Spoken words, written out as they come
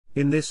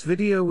In this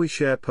video we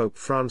share Pope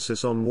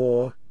Francis on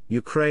war,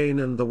 Ukraine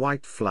and the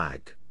white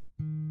flag.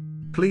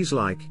 Please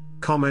like,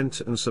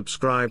 comment and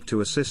subscribe to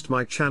assist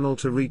my channel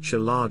to reach a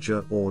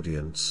larger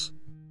audience.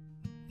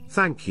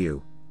 Thank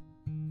you.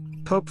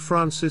 Pope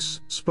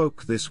Francis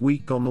spoke this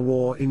week on the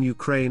war in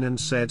Ukraine and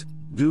said,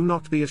 "Do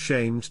not be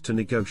ashamed to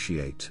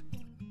negotiate."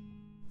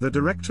 The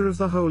director of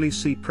the Holy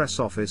See press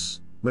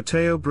office,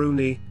 Matteo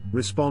Bruni,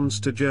 responds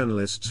to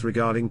journalists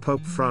regarding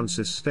Pope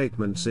Francis'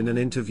 statements in an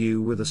interview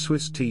with a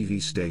Swiss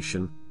TV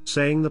station,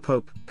 saying the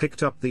Pope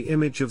picked up the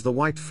image of the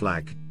white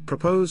flag,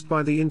 proposed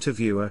by the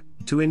interviewer,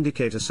 to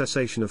indicate a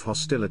cessation of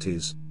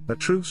hostilities, a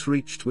truce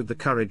reached with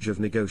the courage of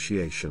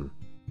negotiation.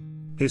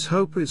 His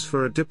hope is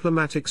for a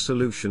diplomatic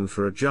solution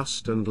for a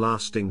just and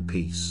lasting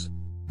peace.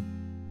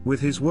 With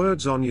his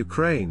words on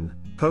Ukraine,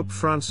 Pope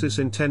Francis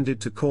intended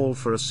to call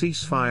for a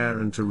ceasefire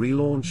and to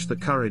relaunch the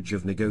courage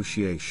of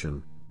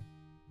negotiation.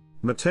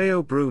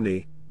 Matteo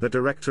Bruni, the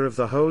director of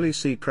the Holy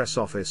See press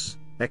office,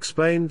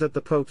 explained that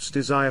the Pope's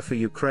desire for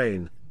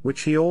Ukraine,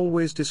 which he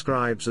always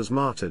describes as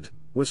martyred,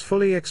 was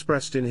fully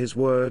expressed in his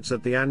words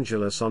at the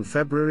Angelus on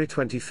February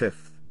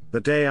 25, the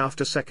day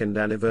after second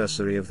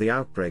anniversary of the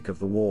outbreak of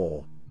the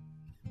war.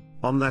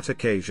 On that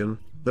occasion,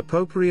 the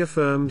Pope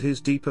reaffirmed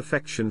his deep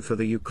affection for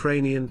the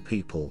Ukrainian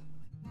people.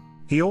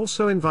 He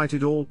also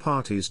invited all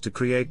parties to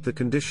create the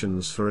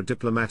conditions for a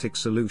diplomatic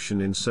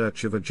solution in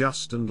search of a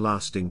just and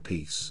lasting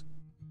peace.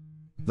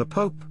 The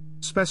Pope,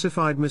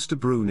 specified Mr.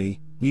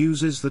 Bruni,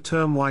 uses the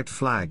term white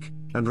flag,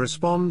 and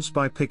responds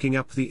by picking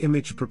up the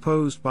image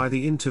proposed by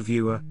the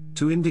interviewer,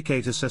 to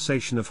indicate a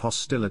cessation of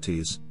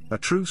hostilities, a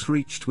truce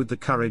reached with the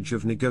courage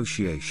of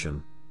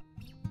negotiation.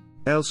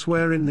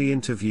 Elsewhere in the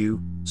interview,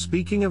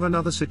 speaking of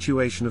another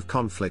situation of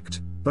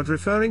conflict, but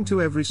referring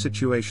to every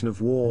situation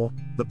of war,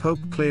 the Pope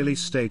clearly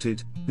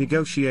stated,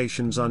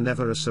 "Negotiations are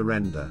never a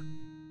surrender."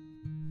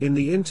 In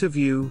the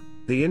interview,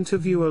 the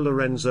interviewer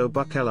Lorenzo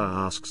Bucella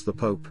asks the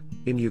Pope,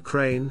 "In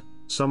Ukraine,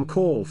 some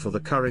call for the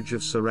courage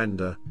of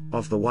surrender,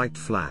 of the white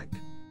flag.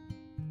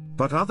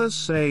 But others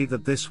say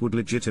that this would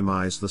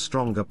legitimize the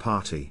stronger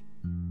party.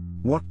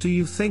 What do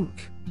you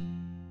think?"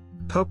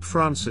 Pope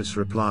Francis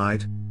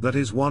replied, "That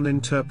is one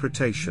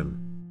interpretation.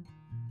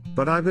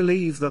 But I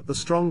believe that the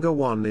stronger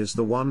one is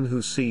the one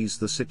who sees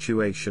the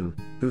situation,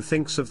 who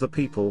thinks of the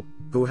people,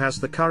 who has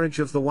the courage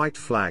of the white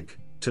flag,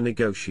 to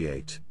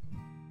negotiate."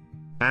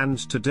 And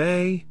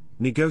today,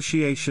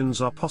 negotiations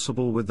are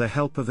possible with the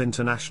help of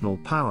international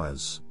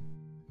powers.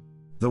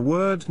 The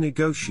word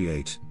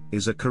negotiate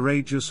is a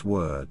courageous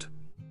word.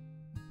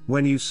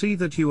 When you see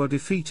that you are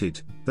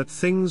defeated, that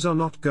things are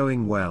not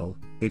going well,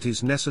 it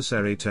is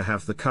necessary to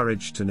have the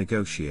courage to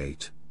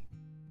negotiate.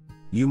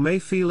 You may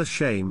feel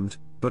ashamed,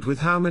 but with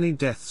how many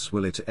deaths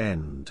will it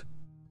end?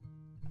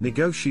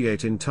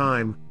 Negotiate in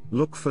time,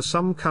 look for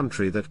some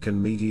country that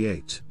can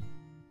mediate.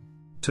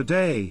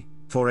 Today,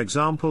 for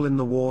example in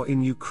the war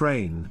in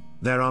Ukraine,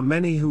 there are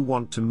many who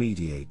want to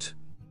mediate.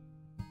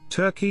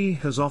 Turkey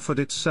has offered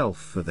itself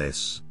for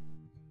this.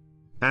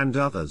 And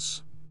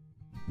others.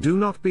 Do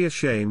not be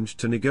ashamed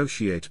to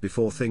negotiate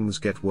before things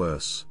get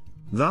worse.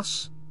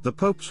 Thus, the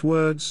Pope's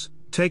words,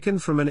 taken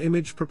from an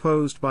image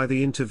proposed by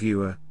the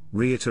interviewer,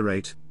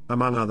 reiterate,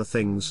 among other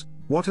things,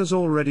 what has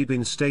already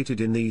been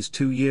stated in these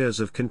 2 years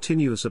of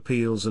continuous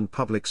appeals and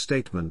public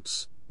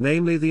statements,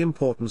 namely the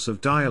importance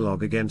of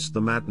dialogue against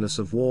the madness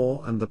of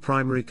war and the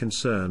primary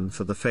concern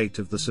for the fate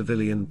of the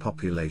civilian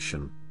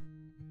population.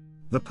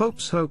 The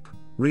Pope's hope,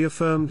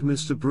 reaffirmed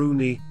Mr.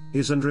 Bruni,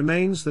 is and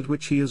remains that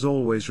which he has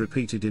always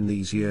repeated in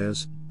these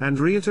years, and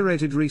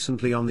reiterated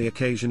recently on the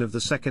occasion of the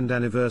second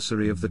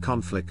anniversary of the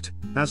conflict,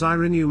 "As I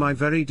renew my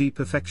very deep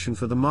affection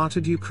for the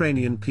martyred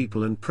Ukrainian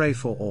people and pray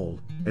for all,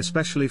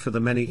 especially for the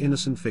many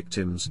innocent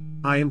victims,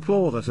 I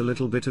implore that a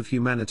little bit of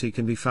humanity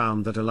can be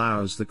found that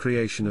allows the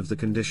creation of the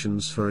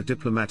conditions for a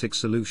diplomatic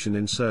solution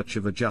in search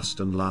of a just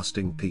and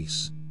lasting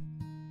peace."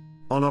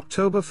 On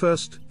October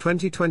 1,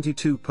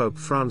 2022, Pope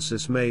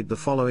Francis made the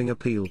following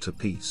appeal to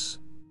peace.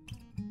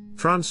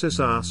 Francis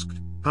asked,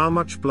 "How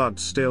much blood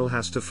still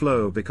has to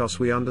flow because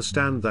we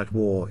understand that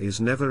war is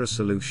never a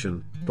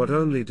solution, but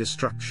only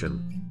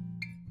destruction.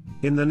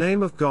 In the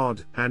name of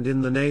God, and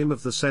in the name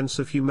of the sense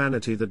of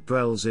humanity that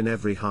dwells in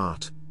every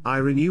heart, I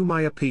renew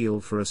my appeal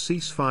for a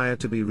ceasefire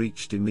to be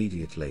reached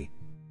immediately.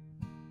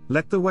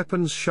 Let the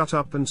weapons shut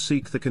up and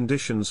seek the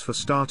conditions for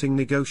starting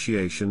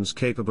negotiations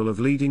capable of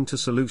leading to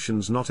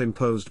solutions not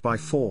imposed by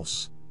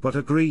force, but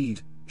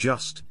agreed,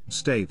 just,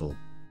 stable.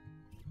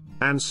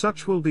 And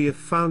such will be if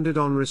founded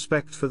on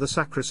respect for the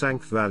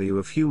sacrosanct value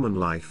of human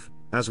life,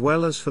 as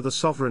well as for the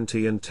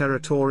sovereignty and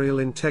territorial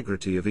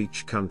integrity of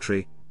each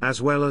country,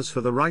 as well as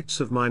for the rights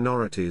of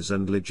minorities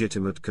and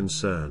legitimate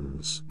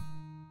concerns.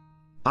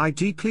 I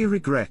deeply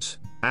regret,"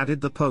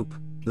 added the Pope,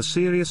 "the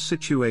serious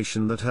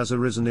situation that has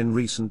arisen in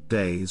recent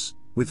days,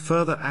 with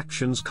further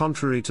actions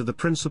contrary to the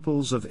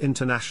principles of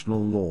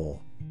international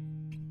law.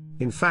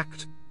 In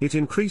fact, it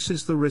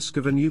increases the risk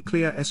of a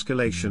nuclear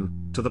escalation,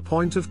 to the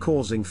point of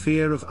causing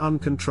fear of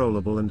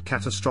uncontrollable and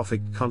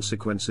catastrophic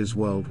consequences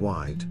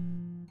worldwide.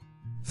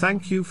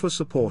 Thank you for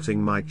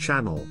supporting my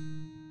channel.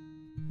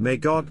 May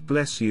God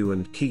bless you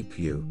and keep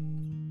you.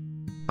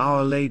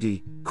 Our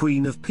Lady,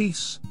 Queen of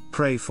Peace,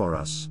 pray for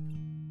us.